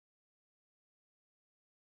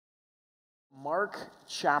Mark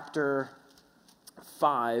chapter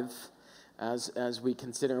 5 as we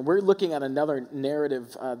consider. And we're looking at another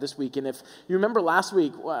narrative this week. And if you remember last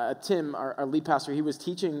week, Tim, our lead pastor, he was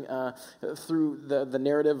teaching through the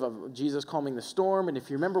narrative of Jesus calming the storm. And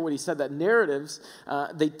if you remember what he said, that narratives,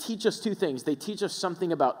 they teach us two things. They teach us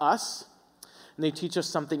something about us, and they teach us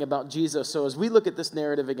something about Jesus. So as we look at this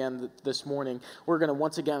narrative again this morning, we're going to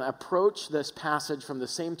once again approach this passage from the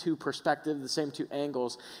same two perspectives, the same two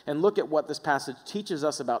angles, and look at what this passage teaches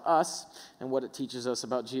us about us and what it teaches us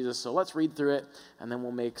about Jesus. So let's read through it, and then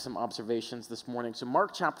we'll make some observations this morning. So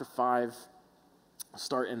Mark chapter 5,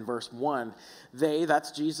 start in verse 1. They,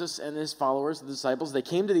 that's Jesus and his followers, the disciples, they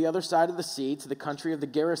came to the other side of the sea, to the country of the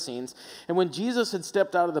Gerasenes. And when Jesus had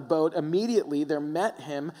stepped out of the boat, immediately there met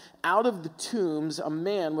him out of the tombs a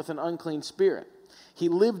man with an unclean spirit. He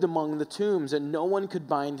lived among the tombs, and no one could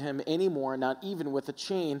bind him anymore, not even with a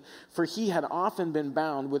chain, for he had often been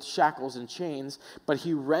bound with shackles and chains. But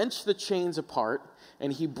he wrenched the chains apart,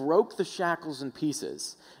 and he broke the shackles in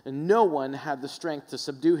pieces, and no one had the strength to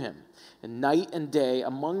subdue him. And night and day,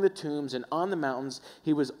 among the tombs and on the mountains,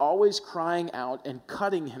 he was always crying out and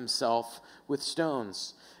cutting himself with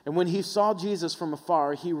stones. And when he saw Jesus from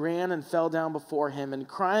afar, he ran and fell down before him, and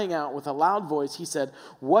crying out with a loud voice, he said,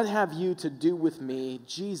 "What have you to do with me,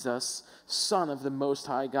 Jesus, Son of the Most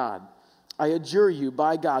High God? I adjure you,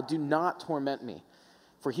 by God, do not torment me."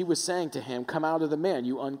 For he was saying to him, "Come out of the man,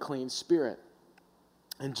 you unclean spirit."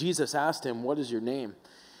 And Jesus asked him, "What is your name?"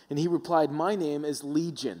 And he replied, "My name is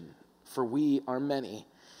Legion, for we are many."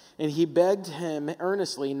 And he begged him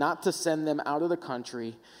earnestly not to send them out of the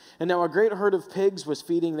country. And now a great herd of pigs was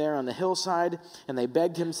feeding there on the hillside, and they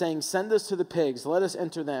begged him, saying, "Send us to the pigs, let us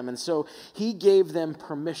enter them." And so he gave them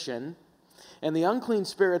permission. And the unclean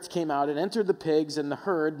spirits came out and entered the pigs, and the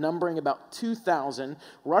herd, numbering about 2,000,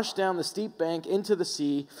 rushed down the steep bank into the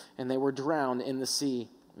sea, and they were drowned in the sea.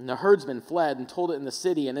 And the herdsmen fled and told it in the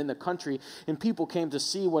city and in the country, and people came to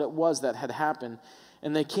see what it was that had happened.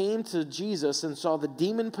 And they came to Jesus and saw the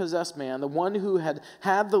demon-possessed man, the one who had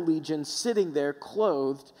had the legion, sitting there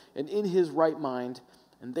clothed and in his right mind,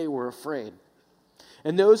 and they were afraid.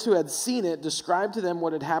 And those who had seen it described to them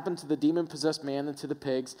what had happened to the demon-possessed man and to the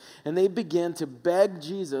pigs, and they began to beg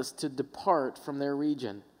Jesus to depart from their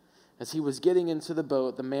region. As he was getting into the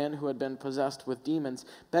boat, the man who had been possessed with demons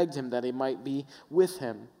begged him that he might be with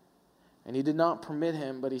him. And he did not permit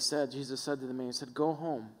him, but Jesus said to the man, he said, Go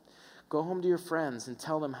home to your friends and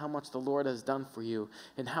tell them how much the Lord has done for you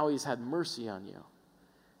and how he's had mercy on you."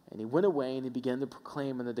 And he went away and he began to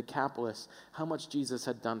proclaim in the Decapolis how much Jesus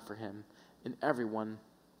had done for him, and everyone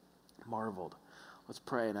marveled. Let's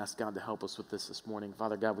pray and ask God to help us with this morning.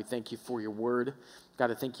 Father God, we thank you for your word.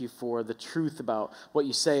 God, I thank you for the truth about what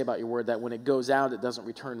you say about your word, that when it goes out, it doesn't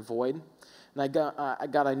return void. And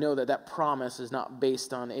God, I know that promise is not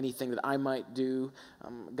based on anything that I might do.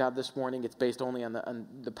 God, this morning it's based only on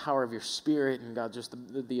the power of your Spirit, and God, just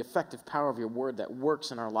the effective power of your word that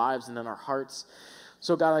works in our lives and in our hearts.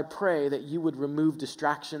 So God, I pray that you would remove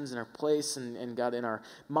distractions in our place and God, in our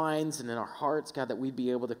minds and in our hearts, God, that we'd be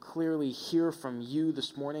able to clearly hear from you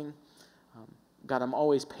this morning. God, I'm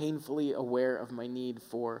always painfully aware of my need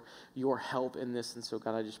for your help in this, and so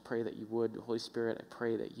God, I just pray that you would, Holy Spirit, I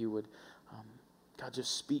pray that you would God,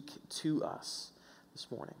 just speak to us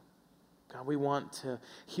this morning. God, we want to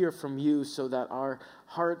hear from you so that our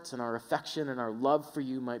hearts and our affection and our love for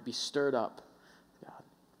you might be stirred up, God,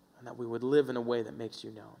 and that we would live in a way that makes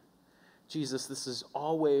you known. Jesus, this is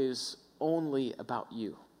always only about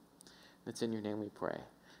you. It's in your name we pray.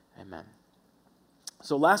 Amen.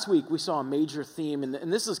 So last week we saw a major theme,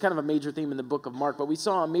 and this is kind of a major theme in the book of Mark, but we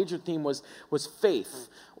saw a major theme was faith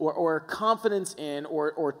or confidence in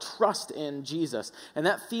or trust in Jesus. And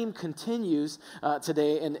that theme continues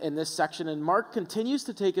today in this section, and Mark continues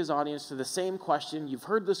to take his audience to the same question. You've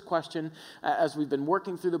heard this question as we've been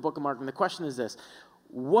working through the book of Mark, and the question is this: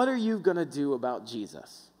 what are you going to do about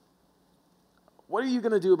Jesus? What are you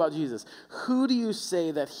going to do about Jesus? Who do you say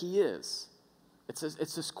that he is?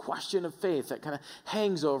 It's this question of faith that kind of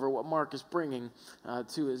hangs over what Mark is bringing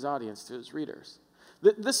to his audience, to his readers.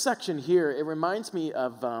 This section here, it reminds me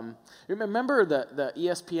of, remember the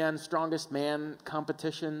ESPN Strongest Man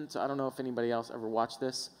competition? So I don't know if anybody else ever watched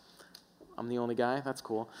this. I'm the only guy. That's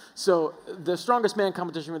cool. So the Strongest Man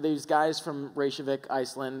competition, where these guys from Reykjavik,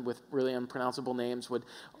 Iceland, with really unpronounceable names, would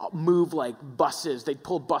move like buses. They'd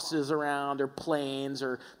pull buses around, or planes,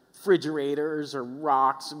 or refrigerators or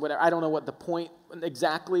rocks, whatever. I don't know what the point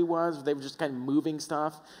exactly was. They were just kind of moving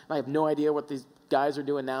stuff. And I have no idea what these guys are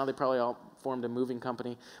doing now. They probably all formed a moving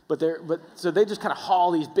company. So they just kind of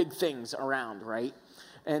haul these big things around, right?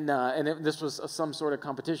 This was some sort of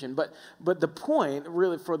competition. But the point,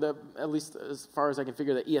 really, at least as far as I can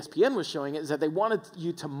figure that ESPN was showing it, is that they wanted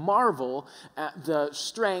you to marvel at the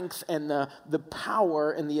strength and the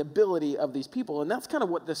power and the ability of these people. And that's kind of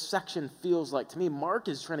what this section feels like to me. Mark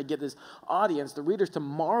is trying to get his audience, the readers, to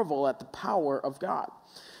marvel at the power of God.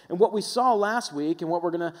 And what we saw last week and what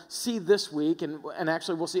we're going to see this week, and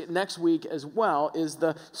actually we'll see it next week as well, is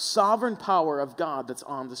the sovereign power of God that's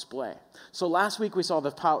on display. So last week we saw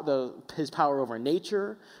his power over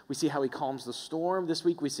nature. We see how he calms the storm. This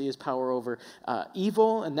week we see his power over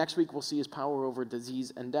evil. And next week we'll see his power over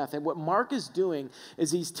disease and death. And what Mark is doing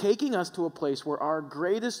is he's taking us to a place where our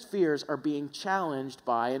greatest fears are being challenged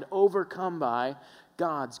by and overcome by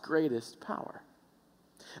God's greatest power.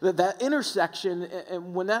 That intersection,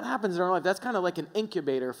 and when that happens in our life, that's kind of like an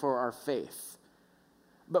incubator for our faith.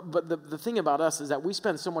 But the thing about us is that we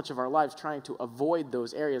spend so much of our lives trying to avoid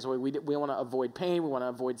those areas. We want to avoid pain, we want to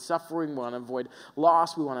avoid suffering, we want to avoid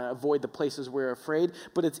loss, we want to avoid the places we're afraid.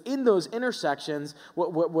 But it's in those intersections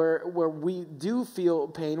where we do feel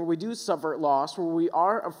pain, where we do suffer loss, where we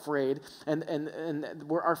are afraid, and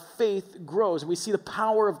where our faith grows. We see the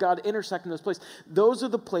power of God intersect in those places. Those are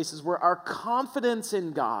the places where our confidence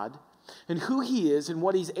in God and who he is and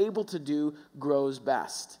what he's able to do grows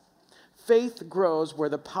best. Faith grows where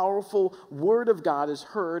the powerful word of God is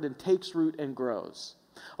heard and takes root and grows.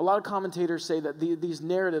 A lot of commentators say that these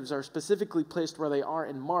narratives are specifically placed where they are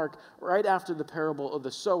in Mark, right after the parable of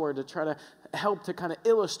the sower, to try to help to kind of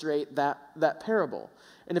illustrate that parable.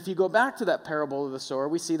 And if you go back to that parable of the sower,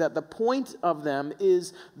 we see that the point of them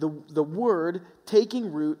is the word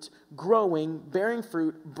taking root, growing, bearing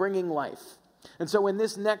fruit, bringing life. And so in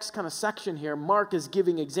this next kind of section here, Mark is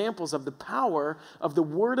giving examples of the power of the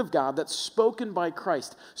Word of God that's spoken by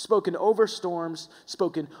Christ, spoken over storms,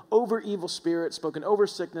 spoken over evil spirits, spoken over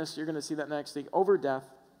sickness. You're going to see that next week, over death.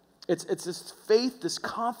 It's this faith, this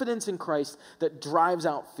confidence in Christ that drives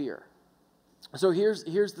out fear. So here's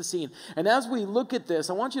the scene. And as we look at this,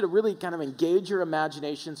 I want you to really kind of engage your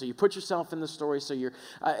imagination, so you put yourself in the story, so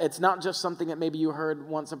it's not just something that maybe you heard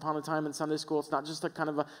once upon a time in Sunday school. It's not just a kind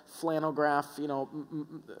of a flannel graph,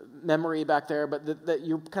 memory back there, but that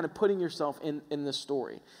you're kind of putting yourself in the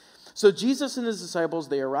story. So Jesus and his disciples,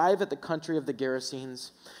 they arrive at the country of the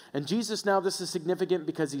Gerasenes. And Jesus now, this is significant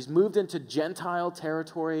because he's moved into Gentile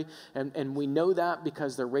territory. And we know that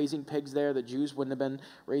because they're raising pigs there. The Jews wouldn't have been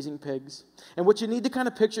raising pigs. And what you need to kind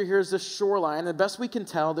of picture here is the shoreline. The best we can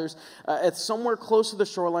tell, it's somewhere close to the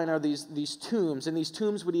shoreline are these tombs. And these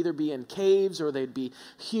tombs would either be in caves or they'd be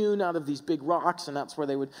hewn out of these big rocks. And that's where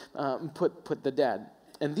they would put the dead.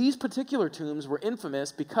 And these particular tombs were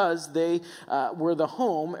infamous because they were the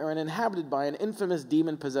home or inhabited by an infamous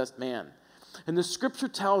demon-possessed man. And the scripture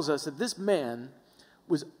tells us that this man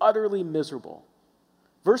was utterly miserable.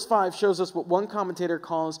 Verse 5 shows us what one commentator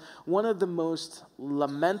calls one of the most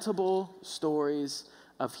lamentable stories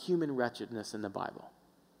of human wretchedness in the Bible.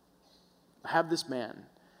 I have this man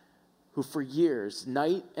who for years,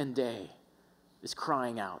 night and day, is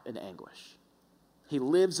crying out in anguish. He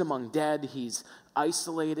lives among dead, he's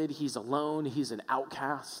isolated, he's alone, he's an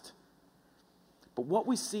outcast. But what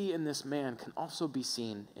we see in this man can also be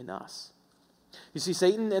seen in us. You see,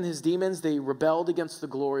 Satan and his demons, they rebelled against the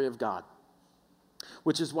glory of God,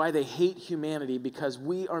 which is why they hate humanity, because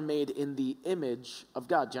we are made in the image of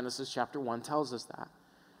God. Genesis chapter 1 tells us that.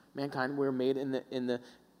 Mankind, we're made in the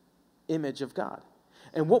image of God.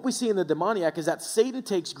 And what we see in the demoniac is that Satan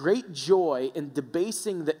takes great joy in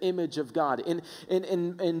debasing the image of God,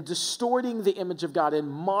 in distorting the image of God, in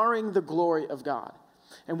marring the glory of God.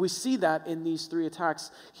 And we see that in these three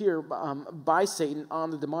attacks here by Satan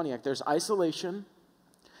on the demoniac. There's isolation,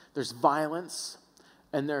 there's violence,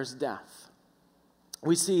 and there's death.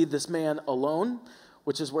 We see this man alone,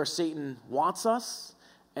 which is where Satan wants us,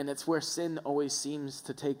 and it's where sin always seems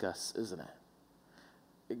to take us, isn't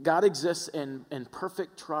it? God exists in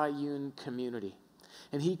perfect triune community.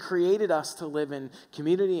 And he created us to live in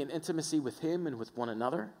community and intimacy with him and with one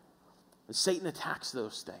another. And Satan attacks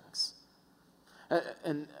those things.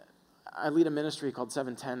 And I lead a ministry called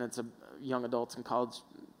 710. It's a young adults and college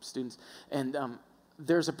students. And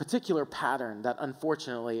there's a particular pattern that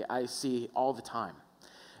unfortunately I see all the time.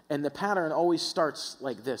 And the pattern always starts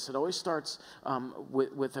like this. It always starts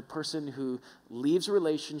with a person who leaves a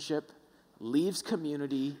relationship, leaves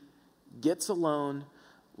community, gets alone,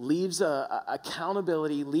 leaves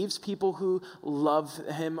accountability, leaves people who love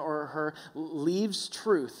him or her, leaves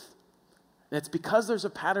truth. And it's because there's a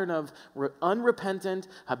pattern of unrepentant,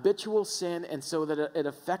 habitual sin, and so that it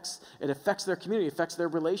affects their community, affects their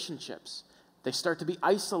relationships. They start to be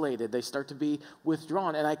isolated. They start to be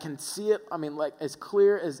withdrawn. And I can see it, like as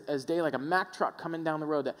clear as day, like a Mack truck coming down the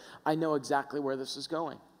road, that I know exactly where this is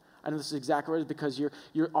going. I know this is exactly where it is, because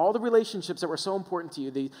you're all the relationships that were so important to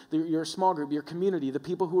you, your small group, your community, the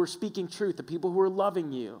people who are speaking truth, the people who are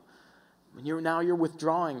loving you, and you're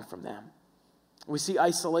withdrawing from them. We see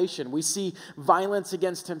isolation. We see violence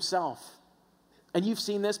against himself. And you've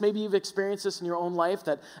seen this, maybe you've experienced this in your own life,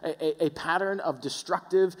 that a pattern of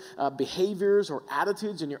destructive behaviors or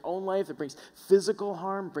attitudes in your own life that brings physical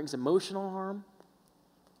harm, brings emotional harm.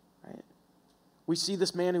 Right? We see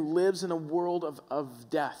this man who lives in a world of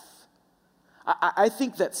death. I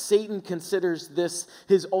think that Satan considers this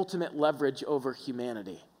his ultimate leverage over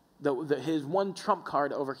humanity, his one trump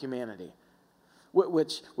card over humanity,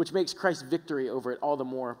 which makes Christ's victory over it all the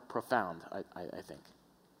more profound, I think.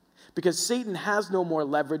 Because Satan has no more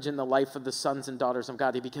leverage in the life of the sons and daughters of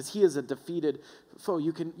God, because he is a defeated foe.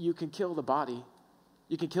 You can kill the body.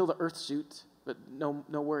 You can kill the earth suit, but no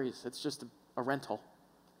worries. It's just a rental,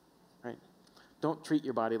 right? Don't treat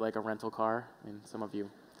your body like a rental car. Some of you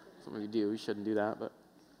do. You shouldn't do that. But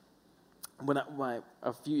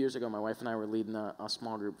a few years ago, my wife and I were leading a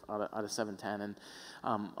small group out of 710, and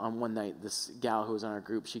on one night, this gal who was on our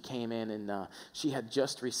group, she came in, and she had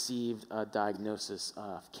just received a diagnosis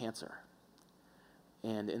of cancer.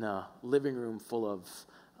 And in a living room full of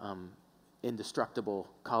indestructible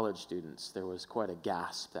college students, there was quite a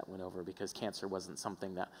gasp that went over, because cancer wasn't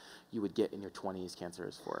something that you would get in your 20s. Cancer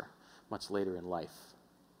is for much later in life.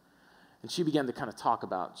 And she began to kind of talk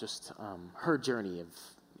about just her journey of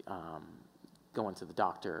going to the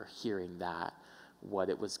doctor, hearing that, what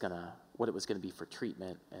it was gonna be for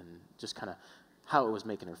treatment, and just kind of how it was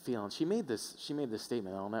making her feel. And she made this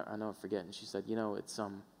statement I'll never forget. And she said,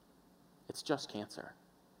 it's just cancer.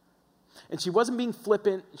 And she wasn't being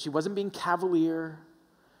flippant. She wasn't being cavalier,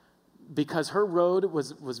 because her road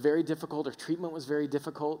was very difficult. Her treatment was very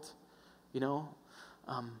difficult,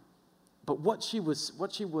 But what she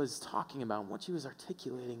was talking about, what she was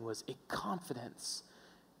articulating, was a confidence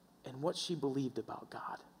in what she believed about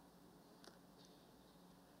God.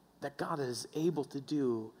 That God is able to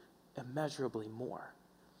do immeasurably more.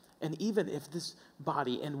 And even if this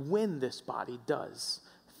body, and when this body does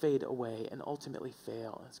fade away and ultimately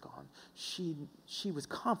fail and is gone, she was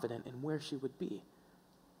confident in where she would be.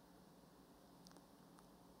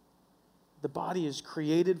 The body is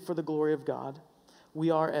created for the glory of God.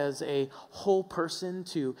 We are, as a whole person,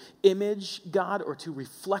 to image God or to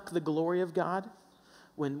reflect the glory of God.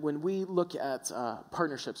 When we look at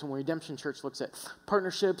partnerships, when Redemption Church looks at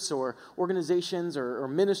partnerships or organizations or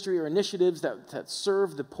ministry or initiatives that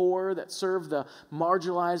serve the poor, that serve the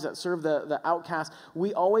marginalized, that serve the outcast,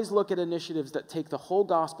 we always look at initiatives that take the whole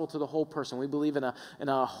gospel to the whole person. We believe in a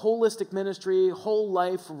holistic ministry, whole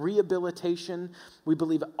life rehabilitation. We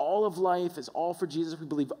believe all of life is all for Jesus. We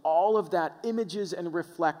believe all of that images and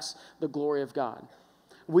reflects the glory of God.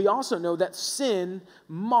 We also know that sin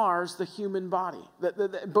mars the human body,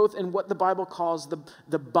 both in what the Bible calls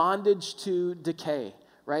the bondage to decay,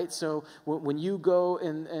 right? So when you go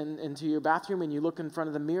into your bathroom and you look in front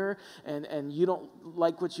of the mirror and you don't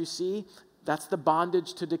like what you see, that's the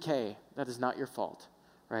bondage to decay. That is not your fault,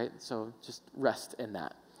 right? So just rest in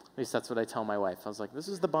that. At least that's what I tell my wife. I was like, this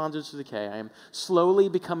is the bondage to decay. I am slowly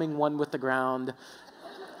becoming one with the ground.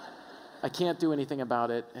 I can't do anything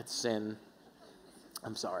about it. It's sin.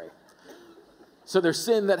 I'm sorry. So there's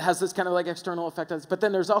sin that has this kind of like external effect on us, but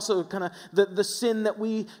then there's also kind of the sin that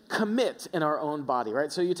we commit in our own body,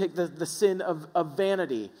 right? So you take the sin of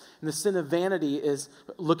vanity, and the sin of vanity is,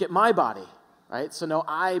 look at my body, right? So now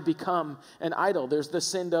I become an idol. There's the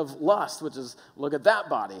sin of lust, which is, look at that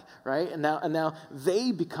body, right? And now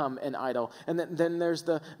they become an idol. And then there's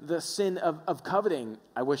the sin of coveting.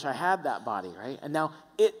 I wish I had that body, right? And now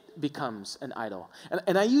it becomes an idol.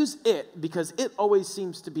 And I use it because it always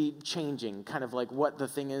seems to be changing, kind of like what the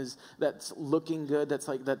thing is that's looking good, that's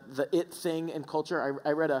like the it thing in culture.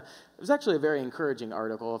 I read it was actually a very encouraging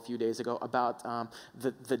article a few days ago about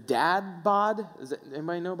the dad bod.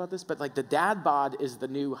 Anybody know about this? But like the dad bod is the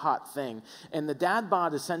new hot thing. And the dad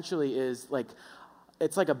bod essentially is like,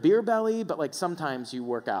 it's like a beer belly, but like sometimes you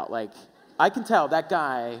work out. Like I can tell that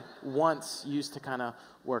guy once used to kind of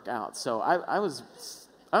work out. So I was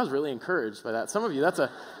really encouraged by that. Some of you, that's an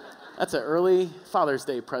early Father's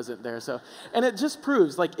Day present there. So, and it just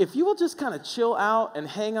proves, like, if you will just kind of chill out and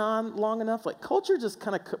hang on long enough, like, culture just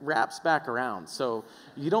kind of wraps back around. So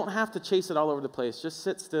you don't have to chase it all over the place. Just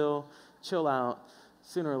sit still, chill out.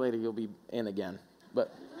 Sooner or later, you'll be in again.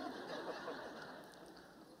 But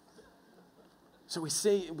So we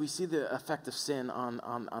see the effect of sin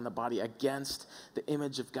on the body against the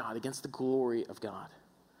image of God, against the glory of God.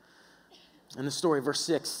 In the story, verse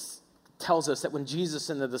 6 tells us that when Jesus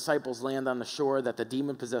and the disciples land on the shore, that the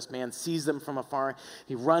demon-possessed man sees them from afar.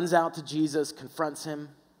 He runs out to Jesus, confronts him.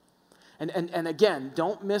 And again,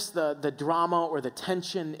 don't miss the drama or the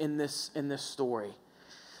tension in this story.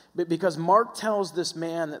 Because Mark tells this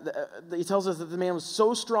man, he tells us that the man was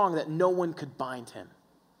so strong that no one could bind him.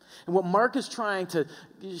 And what Mark is trying to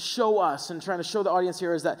show us and trying to show the audience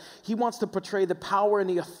here is that he wants to portray the power and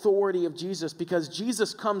the authority of Jesus, because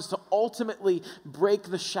Jesus comes to ultimately break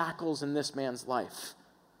the shackles in this man's life.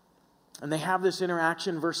 And they have this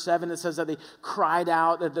interaction. Verse 7, it says that they cried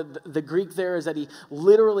out. The Greek there is that he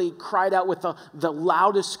literally cried out with the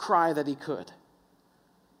loudest cry that he could.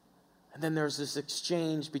 And then there's this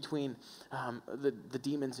exchange between the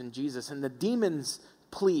demons and Jesus. And the demons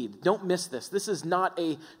plead. Don't miss this. This is not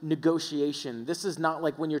a negotiation. This is not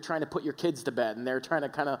like when you're trying to put your kids to bed and they're trying to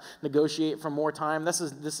kind of negotiate for more time. This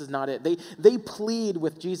is not it. They plead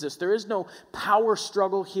with Jesus. There is no power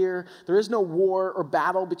struggle here. There is no war or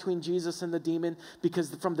battle between Jesus and the demon,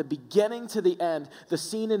 because from the beginning to the end, the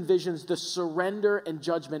scene envisions the surrender and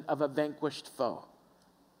judgment of a vanquished foe.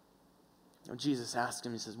 And Jesus asked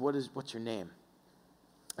him, he says, what's your name?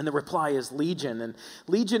 And the reply is Legion. And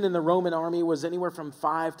Legion in the Roman army was anywhere from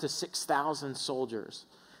 5,000 to 6,000 soldiers.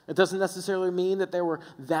 It doesn't necessarily mean that there were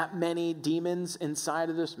that many demons inside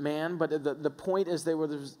of this man, but the point is there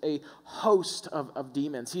was a host of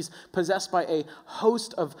demons. He's possessed by a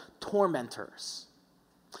host of tormentors.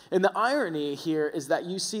 And the irony here is that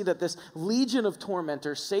you see that this legion of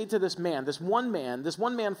tormentors say to this one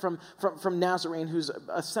man from Nazarene, who's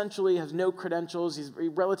essentially has no credentials, he's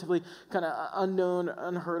relatively kind of unknown,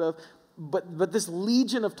 unheard of, but this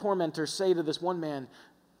legion of tormentors say to this one man,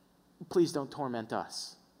 please don't torment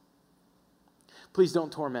us. Please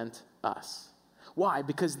don't torment us. Why?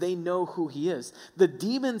 Because they know who he is. The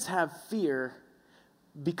demons have fear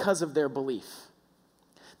because of their belief.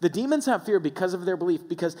 The demons have fear because of their belief,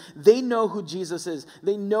 because they know who Jesus is.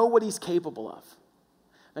 They know what he's capable of.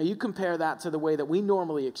 Now, you compare that to the way that we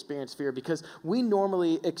normally experience fear, because we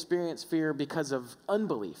normally experience fear because of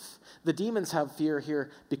unbelief. The demons have fear here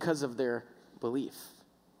because of their belief.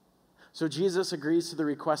 So Jesus agrees to the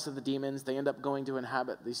request of the demons. They end up going to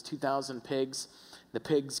inhabit these 2,000 pigs. The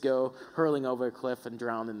pigs go hurling over a cliff and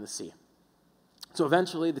drown in the sea. So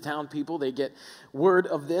eventually, the town people, they get word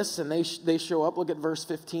of this, and they show up. Look at verse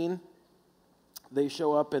 15. They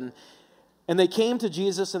show up, and they came to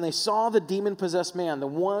Jesus, and they saw the demon-possessed man, the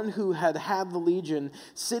one who had the legion,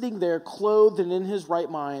 sitting there clothed and in his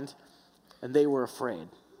right mind, and they were afraid.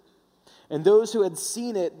 And those who had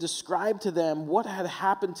seen it described to them what had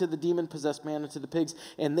happened to the demon-possessed man and to the pigs,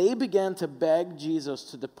 and they began to beg Jesus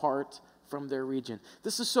to depart from their region.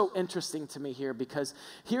 This is so interesting to me here, because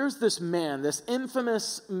here's this man, this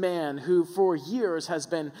infamous man who for years has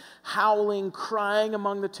been howling, crying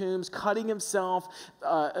among the tombs, cutting himself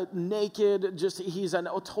naked. He's a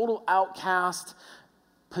total outcast,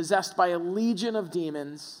 possessed by a legion of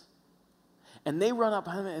demons. And they run up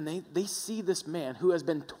on him, and they see this man who has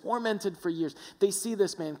been tormented for years. They see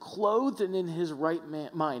this man clothed and in his right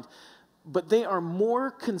mind. But they are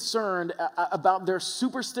more concerned about their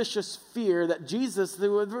superstitious fear that Jesus,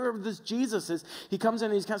 whoever this Jesus is, he comes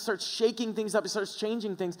in and he kind of starts shaking things up, he starts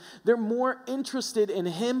changing things. They're more interested in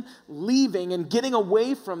him leaving and getting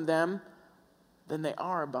away from them than they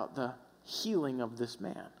are about the healing of this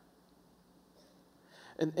man.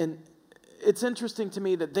 And it's interesting to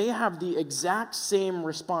me that they have the exact same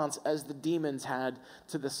response as the demons had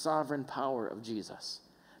to the sovereign power of Jesus.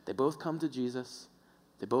 They both come to Jesus.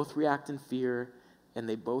 They both react in fear, and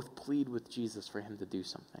they both plead with Jesus for him to do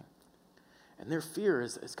something. And their fear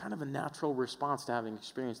is kind of a natural response to having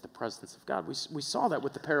experienced the presence of God. We saw that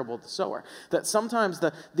with the parable of the sower, that sometimes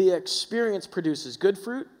the experience produces good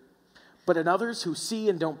fruit, but in others who see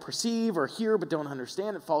and don't perceive, or hear but don't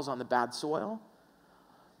understand, it falls on the bad soil.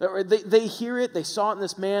 They hear it, they saw it in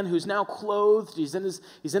this man who's now clothed, he's in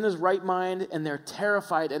his right mind, and they're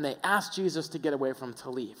terrified, and they ask Jesus to get away from him,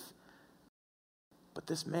 to leave. But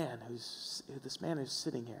this man who's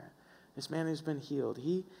sitting here, this man who's been healed,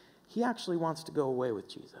 he actually wants to go away with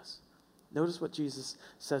Jesus. Notice what Jesus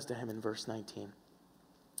says to him in verse 19.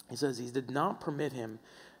 He says, he did not permit him,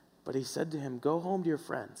 but he said to him, go home to your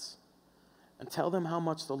friends and tell them how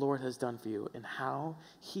much the Lord has done for you and how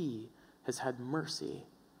he has had mercy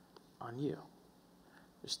on you.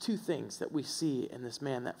 There's two things that we see in this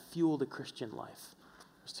man that fuel the Christian life.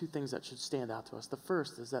 There's two things that should stand out to us. The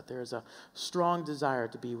first is that there is a strong desire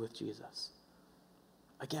to be with Jesus.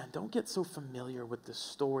 Again, don't get so familiar with this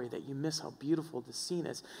story that you miss how beautiful the scene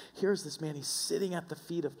is. Here's this man, he's sitting at the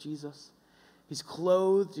feet of Jesus. He's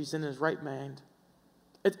clothed, he's in his right mind.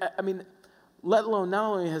 Let alone, not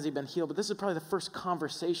only has he been healed, but this is probably the first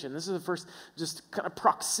conversation. This is the first just kind of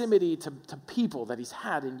proximity to people that he's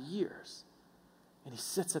had in years. And he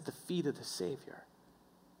sits at the feet of the Savior.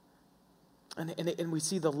 And we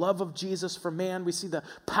see the love of Jesus for man. We see the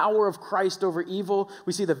power of Christ over evil.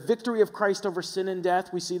 We see the victory of Christ over sin and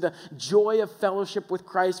death. We see the joy of fellowship with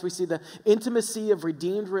Christ. We see the intimacy of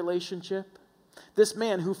redeemed relationship. This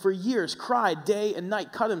man who for years cried day and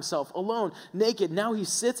night, cut himself alone, naked, now he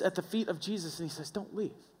sits at the feet of Jesus and he says, don't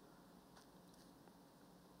leave.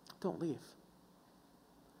 Don't leave.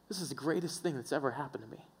 This is the greatest thing that's ever happened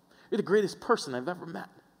to me. You're the greatest person I've ever met.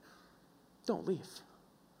 Don't leave.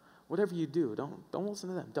 Whatever you do, don't listen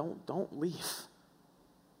to them. Don't leave.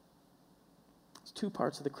 It's two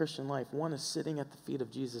parts of the Christian life. One is sitting at the feet of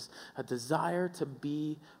Jesus, a desire to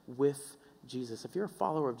be with Jesus. If you're a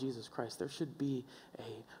follower of Jesus Christ, there should be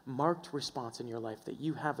a marked response in your life that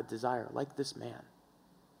you have a desire like this man.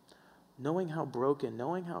 Knowing how broken,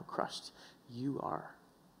 knowing how crushed you are.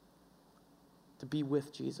 To be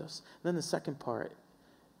with Jesus. And then the second part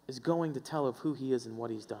is going to tell of who he is and what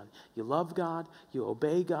he's done. You love God, you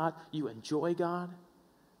obey God, you enjoy God,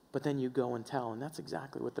 but then you go and tell, and that's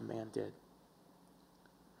exactly what the man did.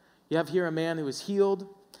 You have here a man who is healed.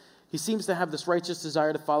 He seems to have this righteous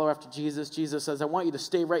desire to follow after Jesus. Jesus says, I want you to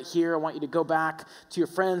stay right here. I want you to go back to your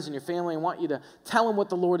friends and your family. I want you to tell them what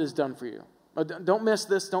the Lord has done for you. Don't miss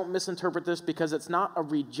this. Don't misinterpret this, because it's not a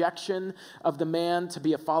rejection of the man to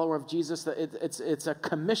be a follower of Jesus. It's a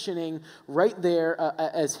commissioning right there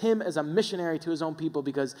as him as a missionary to his own people,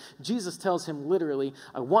 because Jesus tells him literally,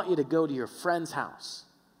 I want you to go to your friend's house.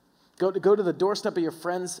 Go to the doorstep of your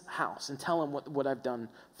friend's house and tell him what I've done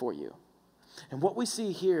for you. And what we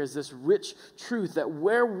see here is this rich truth that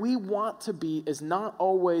where we want to be is not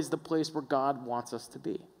always the place where God wants us to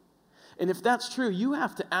be. And if that's true, you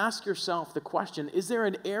have to ask yourself the question, is there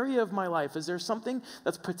an area of my life, is there something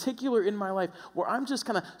that's particular in my life where I'm just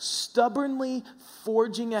kind of stubbornly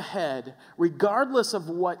forging ahead regardless of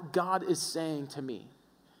what God is saying to me?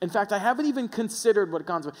 In fact, I haven't even considered what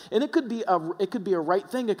God's doing. And it could be a right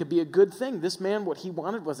thing, it could be a good thing. This man, what he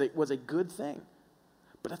wanted was a good thing.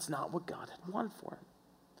 But that's not what God had wanted for him.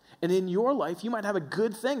 And in your life, you might have a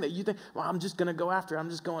good thing that you think, well, I'm just going to go after it. I'm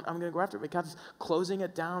going to go after it. But God's closing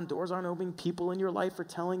it down. Doors aren't opening. People in your life are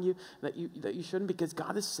telling you that you shouldn't, because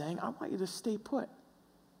God is saying, I want you to stay put.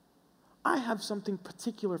 I have something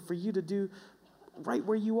particular for you to do right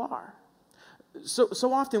where you are.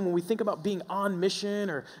 So often when we think about being on mission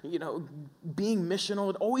or, being missional,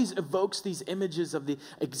 it always evokes these images of the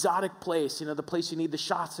exotic place, the place you need the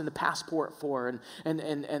shots and the passport for, and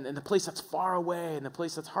the place that's far away and the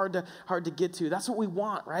place that's hard to get to. That's what we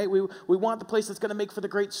want, right? We want the place that's going to make for the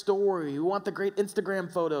great story. We want the great Instagram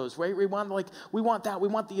photos, right? We want that. We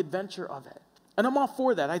want the adventure of it. And I'm all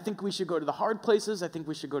for that. I think we should go to the hard places. I think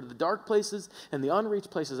we should go to the dark places and the unreached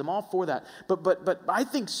places. I'm all for that. But I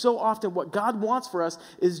think so often what God wants for us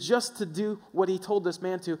is just to do what he told this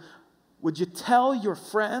man to. Would you tell your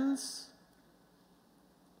friends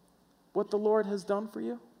what the Lord has done for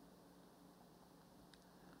you?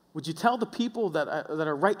 Would you tell the people that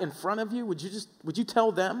are right in front of you? Would you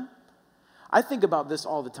tell them? I think about this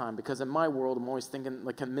all the time, because in my world, I'm always thinking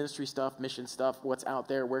like ministry stuff, mission stuff, what's out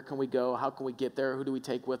there, where can we go, how can we get there, who do we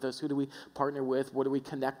take with us, who do we partner with, what do we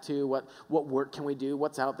connect to, what work can we do,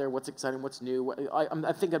 what's out there, what's exciting, what's new. I'm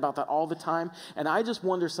thinking about that all the time, and I just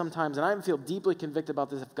wonder sometimes, and I feel deeply convicted about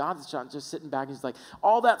this, if God's just sitting back and he's like,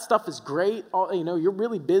 all that stuff is great, you're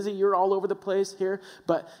really busy, you're all over the place here,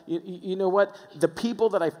 but you know what, the people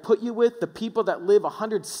that I've put you with, the people that live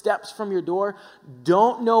 100 steps from your door,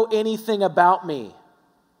 don't know anything about me.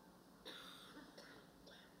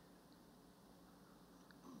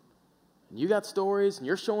 And you got stories, and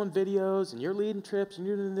you're showing videos, and you're leading trips, and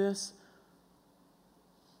you're doing this.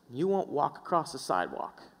 And you won't walk across the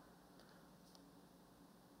sidewalk.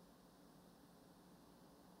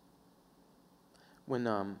 When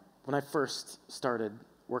I first started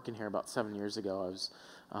working here about 7 years ago,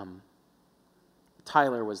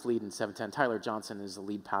 Tyler was leading 710. Tyler Johnson is the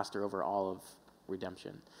lead pastor over all of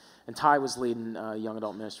Redemption. And Ty was leading young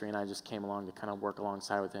adult ministry, and I just came along to kind of work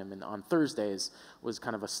alongside with him. And on Thursdays was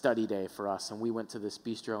kind of a study day for us, and we went to this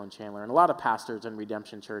bistro in Chandler. And a lot of pastors in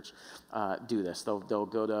Redemption Church do this. They'll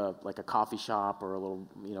go to like a coffee shop or a little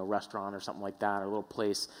restaurant or something like that, or a little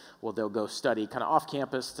place where they'll go study kind of off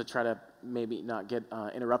campus to try to maybe not get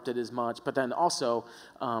interrupted as much, but then also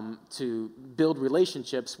to build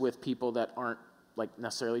relationships with people that aren't like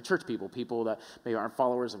necessarily church people that maybe aren't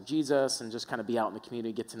followers of Jesus, and just kind of be out in the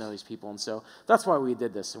community, get to know these people. And so that's why we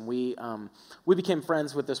did this. And we became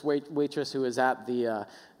friends with this waitress who was at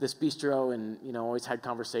this bistro, and always had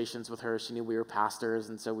conversations with her. She knew we were pastors,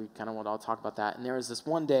 and so we kind of wanted to all talk about that. And there was this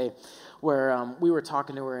one day where we were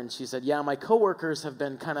talking to her, and she said, "Yeah, my coworkers have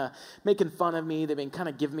been kind of making fun of me. They've been kind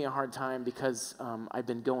of giving me a hard time because I've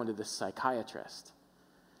been going to this psychiatrist."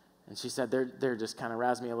 And she said, they're just kind of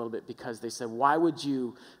razzing me a little bit because they said, "Why would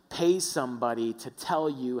you pay somebody to tell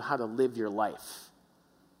you how to live your life?"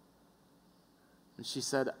 And she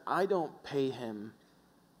said, "I don't pay him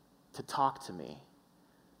to talk to me.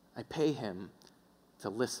 I pay him to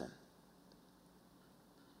listen."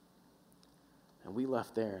 And we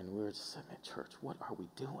left there, and we were just saying, "Man, church, what are we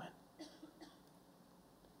doing?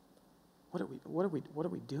 What are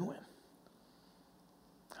we doing?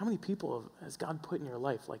 How many people has God put in your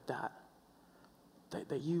life like that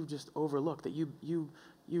you just overlook, that you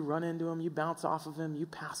run into them, you bounce off of them, you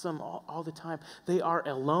pass them all the time? They are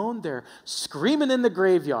alone. They're screaming in the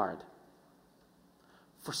graveyard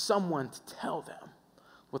for someone to tell them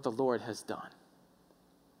what the Lord has done.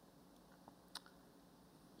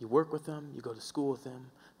 You work with them, you go to school with them,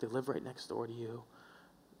 they live right next door to you.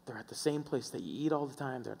 They're at the same place that you eat all the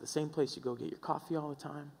time. They're at the same place you go get your coffee all the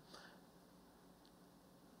time.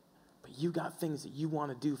 But you got things that you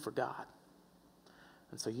want to do for God.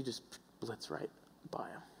 And so you just blitz right by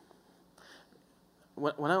them.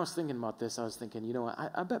 When I was thinking about this, I was thinking,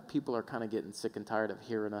 I bet people are kind of getting sick and tired of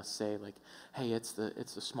hearing us say, like, "Hey, it's the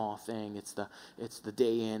small thing, it's the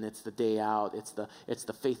day in, it's the day out, it's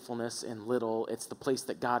the faithfulness in little, it's the place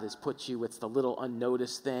that God has put you, it's the little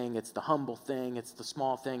unnoticed thing, it's the humble thing, it's the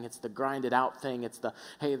small thing, it's the grinded out thing, it's the,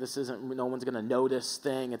 hey, this isn't, no one's gonna notice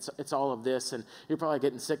thing, it's all of this." And you're probably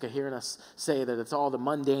getting sick of hearing us say that it's all the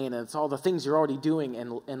mundane and it's all the things you're already doing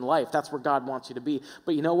in life. That's where God wants you to be.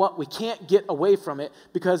 But you know what? We can't get away from it,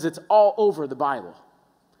 because it's all over the Bible.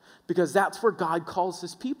 Because that's where God calls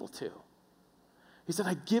his people to. He said,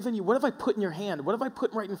 "I've given you, what have I put in your hand? What have I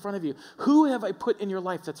put right in front of you? Who have I put in your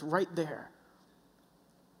life that's right there?"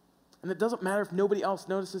 And it doesn't matter if nobody else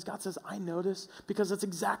notices. God says, "I notice, because that's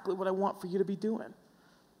exactly what I want for you to be doing."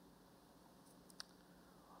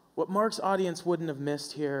 What Mark's audience wouldn't have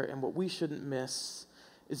missed here, and what we shouldn't miss,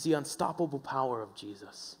 is the unstoppable power of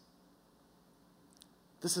Jesus.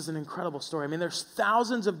 This is an incredible story. I mean, there's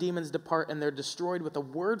thousands of demons depart, and they're destroyed with a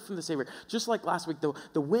word from the Savior. Just like last week,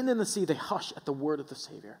 the wind and the sea, they hush at the word of the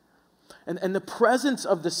Savior. And the presence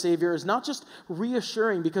of the Savior is not just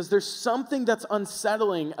reassuring, because there's something that's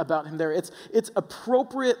unsettling about him there. It's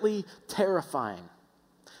appropriately terrifying.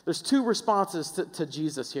 There's two responses to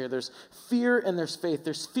Jesus here. There's fear and there's faith.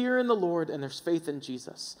 There's fear in the Lord and there's faith in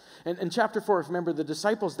Jesus. And in chapter 4, if you remember, the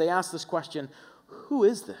disciples, they asked this question, "Who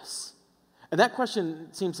is this?" And that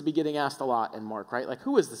question seems to be getting asked a lot in Mark, right? Like,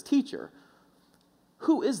 who is this teacher?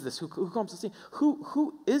 Who is this? Who comes to see?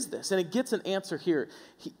 Who is this? And it gets an answer here.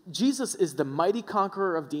 Jesus is the mighty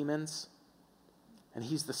conqueror of demons, and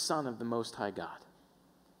he's the Son of the Most High God.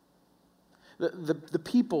 The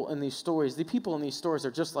people in these stories,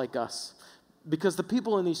 are just like us, because the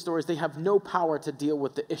people in these stories, they have no power to deal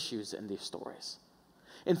with the issues in these stories.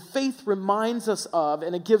 And faith reminds us of,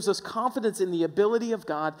 and it gives us confidence in the ability of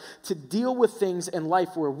God to deal with things in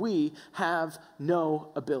life where we have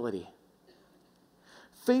no ability.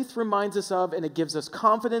 Faith reminds us of, and it gives us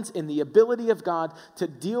confidence in the ability of God to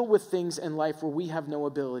deal with things in life where we have no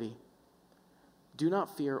ability. Do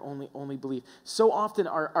not fear, only believe. So often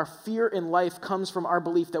our fear in life comes from our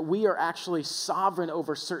belief that we are actually sovereign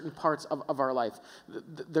over certain parts of our life.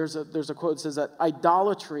 There's a quote that says that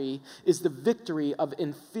idolatry is the victory of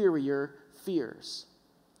inferior fears.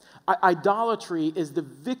 Idolatry is the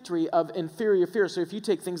victory of inferior fears. So if you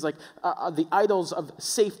take things like the idols of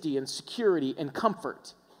safety and security and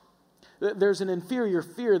comfort, there's an inferior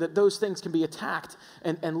fear that those things can be attacked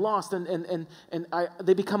and lost, and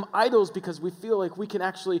they become idols because we feel like we can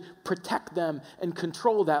actually protect them and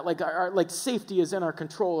control that. Like safety is in our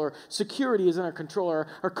control, or security is in our control, or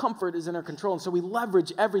our comfort is in our control, and so we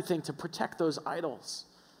leverage everything to protect those idols.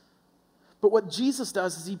 But what Jesus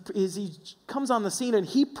does is he comes on the scene and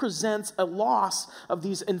he presents a loss of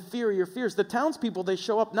these inferior fears. The townspeople, they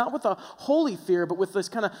show up not with a holy fear, but with this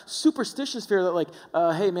kind of superstitious fear that, like,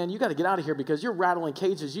 hey man, you got to get out of here because you're rattling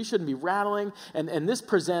cages. You shouldn't be rattling. And this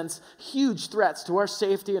presents huge threats to our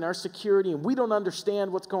safety and our security, and we don't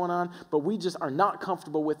understand what's going on, but we just are not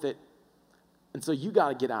comfortable with it. And so you got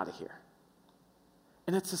to get out of here.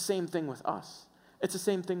 And it's the same thing with us. It's the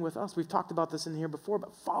same thing with us. We've talked about this in here before,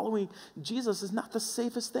 but following Jesus is not the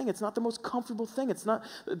safest thing. It's not the most comfortable thing. It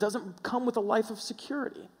doesn't come with a life of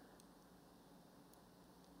security.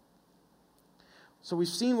 So we've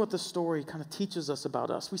seen what the story kind of teaches us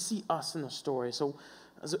about us. We see us in the story. So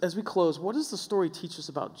as we close, what does the story teach us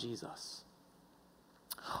about Jesus?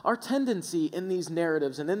 Our tendency in these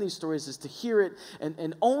narratives and in these stories is to hear it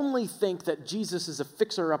and only think that Jesus is a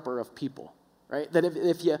fixer-upper of people, right? That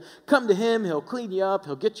if you come to him, he'll clean you up,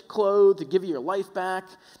 he'll get you clothed, he'll give you your life back,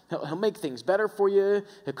 he'll make things better for you.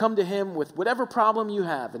 He'll come to him with whatever problem you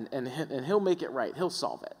have, and he'll make it right. He'll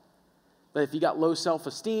solve it. That if you got low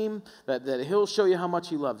self-esteem, that he'll show you how much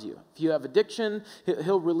he loves you. If you have addiction,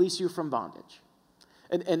 he'll release you from bondage.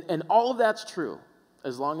 And all of that's true,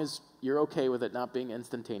 as long as you're okay with it not being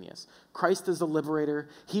instantaneous. Christ is the liberator.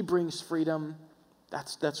 He brings freedom.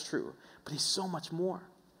 That's true. But he's so much more.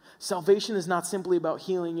 Salvation is not simply about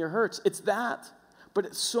healing your hurts. It's that, but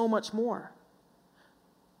it's so much more.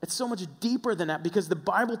 It's so much deeper than that, because the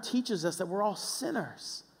Bible teaches us that we're all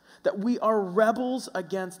sinners, that we are rebels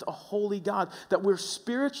against a holy God, that we're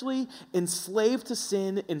spiritually enslaved to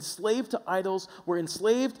sin, enslaved to idols, we're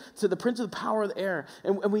enslaved to the prince of the power of the air,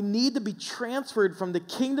 and we need to be transferred from the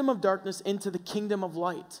kingdom of darkness into the kingdom of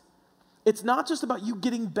light. It's not just about you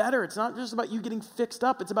getting better, it's not just about you getting fixed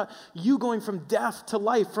up, it's about you going from deaf to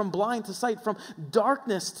life, from blind to sight, from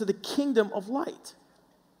darkness to the kingdom of light.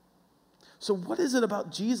 So what is it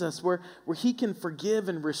about Jesus where he can forgive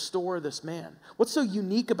and restore this man? What's so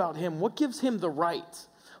unique about him? What gives him the right?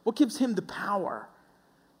 What gives him the power?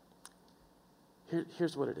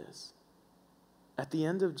 Here's what it is. At the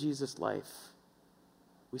end of Jesus' life,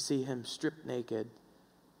 we see him stripped naked,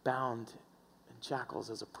 bound in shackles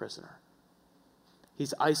as a prisoner.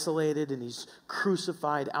 He's isolated and he's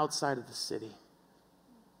crucified outside of the city.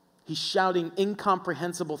 He's shouting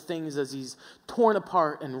incomprehensible things as he's torn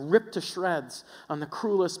apart and ripped to shreds on the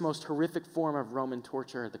cruelest, most horrific form of Roman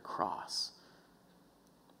torture, the cross.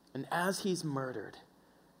 And as he's murdered,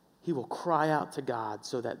 he will cry out to God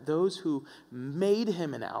so that those who made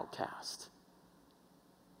him an outcast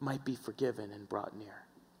might be forgiven and brought near.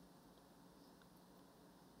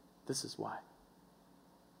 This is why.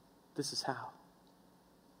 This is how.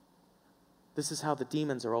 This is how the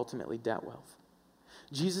demons are ultimately dealt with.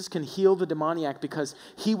 Jesus can heal the demoniac because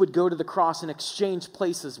he would go to the cross and exchange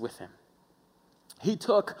places with him. He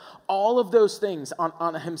took all of those things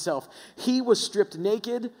on himself. He was stripped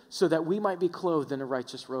naked so that we might be clothed in the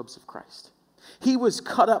righteous robes of Christ. He was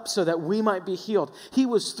cut up so that we might be healed. He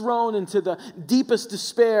was thrown into the deepest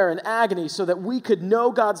despair and agony so that we could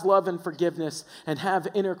know God's love and forgiveness and have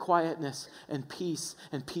inner quietness and peace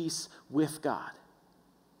with God.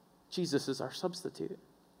 Jesus is our substitute.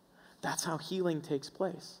 That's how healing takes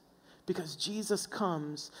place. Because Jesus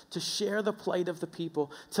comes to share the plight of the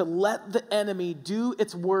people, to let the enemy do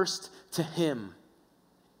its worst to him,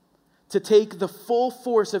 to take the full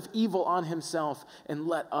force of evil on himself and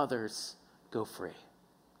let others go free.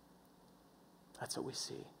 That's what we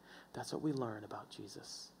see. That's what we learn about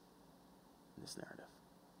Jesus in this narrative.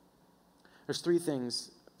 There's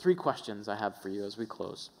three questions I have for you as we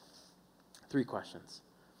close. 3 questions.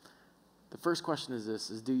 The first question is this,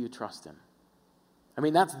 do you trust him? I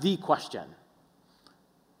mean, that's the question,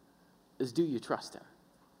 is do you trust him?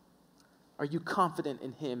 Are you confident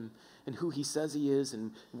in him and who he says he is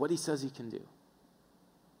and what he says he can do? Do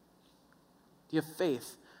you have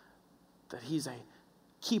faith that he's a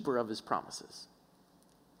keeper of his promises?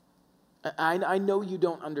 I know you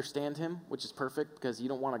don't understand him, which is perfect, because you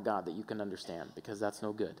don't want a God that you can understand, because that's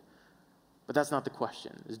no good. But that's not the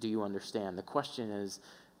question, is do you understand? The question is,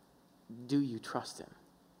 do you trust him?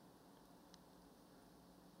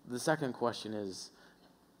 The second question is,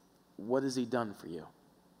 what has he done for you?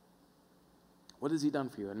 What has he done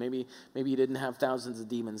for you? And maybe you didn't have thousands of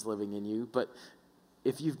demons living in you, but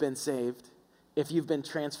if you've been saved, if you've been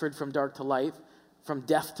transferred from dark to light, from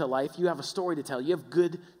death to life, you have a story to tell. You have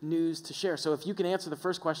good news to share. So if you can answer the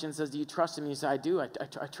first question, it says, do you trust him? And you say, I do. I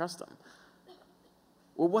trust him.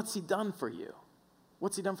 Well, what's he done for you?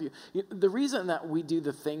 What's he done for you? The reason that we do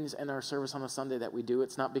the things in our service on a Sunday that we do,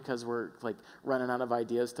 it's not because we're like running out of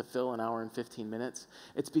ideas to fill an hour and 15 minutes.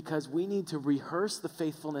 It's because we need to rehearse the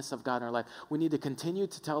faithfulness of God in our life. We need to continue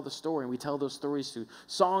to tell the story. And we tell those stories through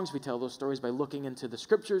songs. We tell those stories by looking into the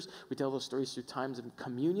scriptures. We tell those stories through times of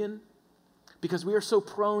communion. Because we are so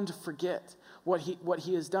prone to forget what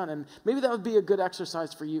he has done. And maybe that would be a good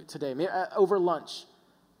exercise for you today. Maybe over lunch,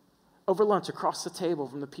 across the table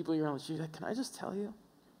from the people you're around, you're like, can I just tell you?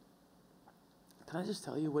 Can I just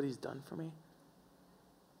tell you what he's done for me?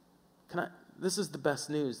 This is the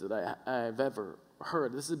best news that I've ever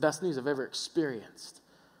heard. This is the best news I've ever experienced.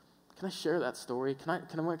 can I share that story? Can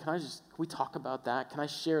we talk about that? Can I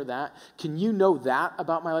share that? Can you know that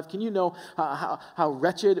about my life? Can you know how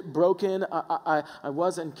wretched, broken I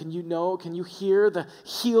was? And can you hear the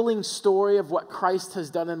healing story of what Christ has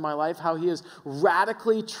done in my life? How he has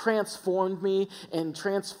radically transformed me and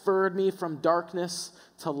transferred me from darkness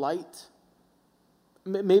to light?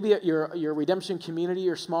 Maybe at your redemption community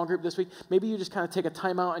or small group this week, maybe you just kind of take a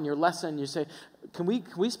time out in your lesson and you say, can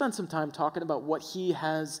we spend some time talking about what he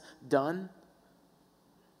has done?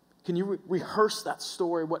 Can you rehearse that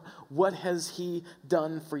story? What has he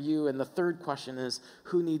done for you? And the third question is,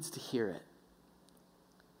 who needs to hear it?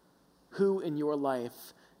 Who in your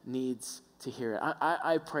life needs to hear it?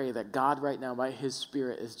 I pray that God right now, by his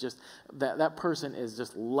Spirit, is just, that person is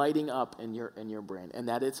just lighting up in your brain, and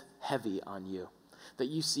that it's heavy on you. That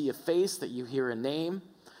you see a face, that you hear a name,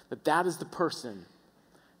 that is the person.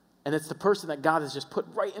 And it's the person that God has just put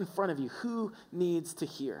right in front of you. Who needs to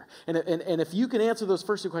hear? And if you can answer those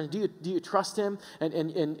first two questions, do you trust him?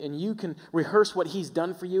 And you can rehearse what he's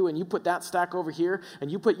done for you, and you put that stack over here,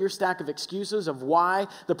 and you put your stack of excuses of why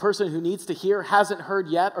the person who needs to hear hasn't heard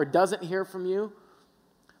yet or doesn't hear from you.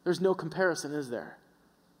 There's no comparison, is there?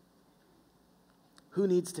 Who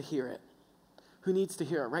needs to hear it? Who needs to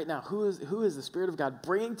hear it right now? Who is the Spirit of God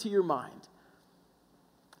bringing to your mind?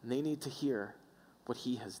 And they need to hear what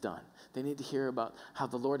he has done. They need to hear about how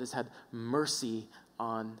the Lord has had mercy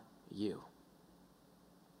on you.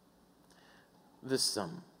 This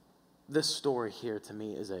story here to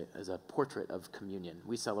me is a portrait of communion.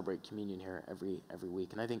 We celebrate communion here every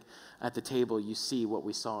week. And I think at the table you see what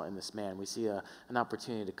we saw in this man. We see an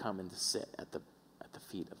opportunity to come and to sit at the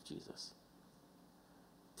feet of Jesus,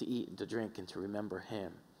 to eat and to drink and to remember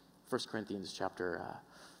him. 1 Corinthians chapter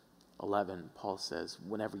 11, Paul says,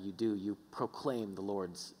 whenever you do, you proclaim the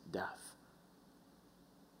Lord's death.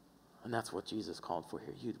 And that's what Jesus called for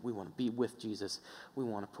here. We want to be with Jesus. We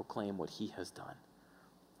want to proclaim what he has done.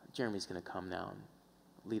 Jeremy's going to come now and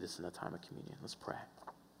lead us in a time of communion. Let's pray.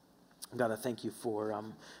 God, I thank you for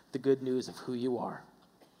the good news of who you are,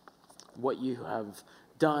 what you have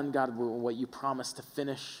done, God, what you promised to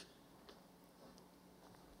finish.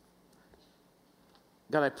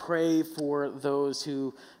 God, I pray for those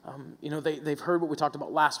who, they've heard what we talked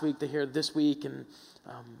about last week. They hear it this week, and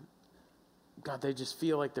God, they just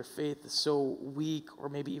feel like their faith is so weak or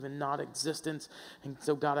maybe even non-existent. And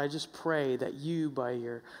so, God, I just pray that you, by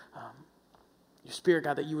your Spirit,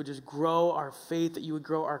 God, that you would just grow our faith, that you would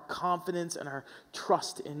grow our confidence and our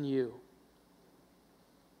trust in you.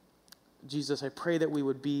 Jesus, I pray that we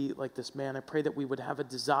would be like this man. I pray that we would have a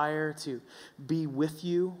desire to be with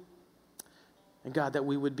you. And God, that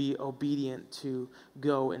we would be obedient to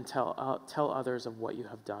go and tell others of what you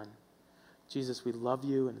have done. Jesus, we love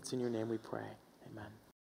you, and it's in your name we pray. Amen.